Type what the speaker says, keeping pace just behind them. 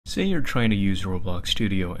Say you're trying to use Roblox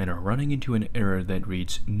Studio and are running into an error that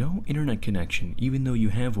reads no internet connection even though you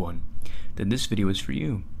have one. Then this video is for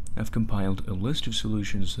you. I've compiled a list of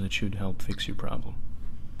solutions that should help fix your problem.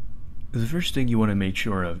 The first thing you want to make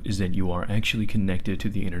sure of is that you are actually connected to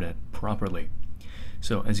the internet properly.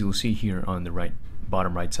 So as you'll see here on the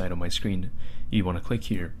bottom right side of my screen, you want to click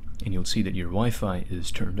here and you'll see that your Wi-Fi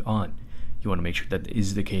is turned on. You want to make sure that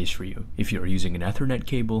is the case for you. If you're using an Ethernet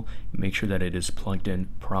cable, make sure that it is plugged in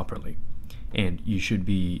properly. And you should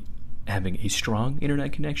be having a strong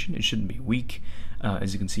internet connection. It shouldn't be weak.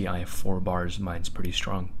 As you can see, I have 4 bars. Mine's pretty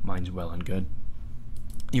strong. Mine's well and good.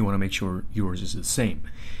 You want to make sure yours is the same.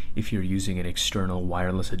 If you're using an external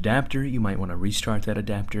wireless adapter, you might want to restart that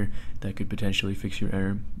adapter. That could potentially fix your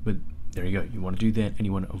error. But there you go. You want to do that, and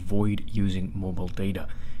you want to avoid using mobile data.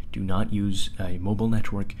 Do not use a mobile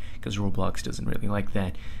network because Roblox doesn't really like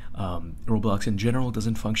that. Roblox in general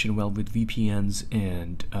doesn't function well with VPNs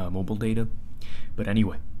and mobile data. But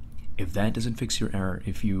anyway, if that doesn't fix your error,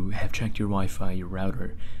 if you have checked your Wi-Fi, your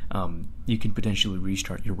router, you can potentially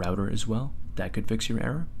restart your router as well. That could fix your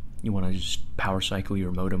error. You want to just power cycle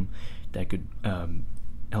your modem. That could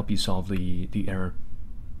help you solve the error.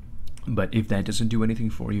 But if that doesn't do anything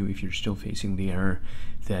for you, if you're still facing the error,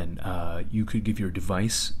 then you could give your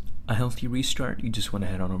device a healthy restart. You just want to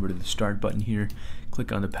head on over to the start button here,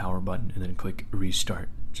 click on the power button, and then click restart,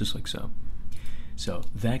 just like so. So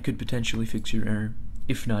that could potentially fix your error.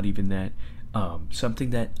 If not even that,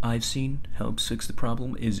 something that I've seen helps fix the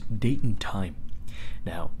problem is date and time.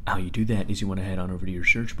 Now, how you do that is you want to head on over to your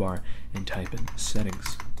search bar and type in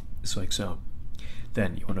settings, just like so.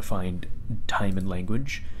 Then you want to find time and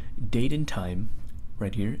language, date and time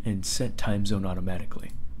right here, and set time zone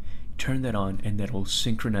automatically. Turn that on and that will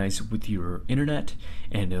synchronize with your internet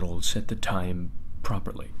and it'll set the time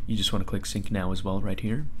properly. You just want to click sync now as well right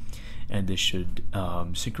here, and this should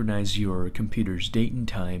synchronize your computer's date and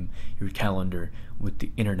time, your calendar, with the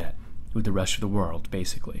internet, with the rest of the world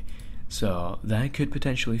basically. So that could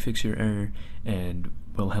potentially fix your error and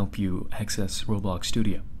will help you access Roblox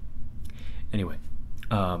Studio. Anyway,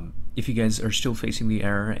 if you guys are still facing the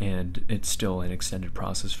error and it's still an extended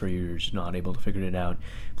process for you, you're just not able to figure it out,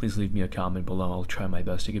 please leave me a comment below. I'll try my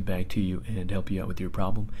best to get back to you and help you out with your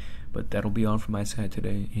problem. But that'll be all from my side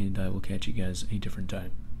today, and I will catch you guys a different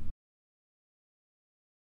time.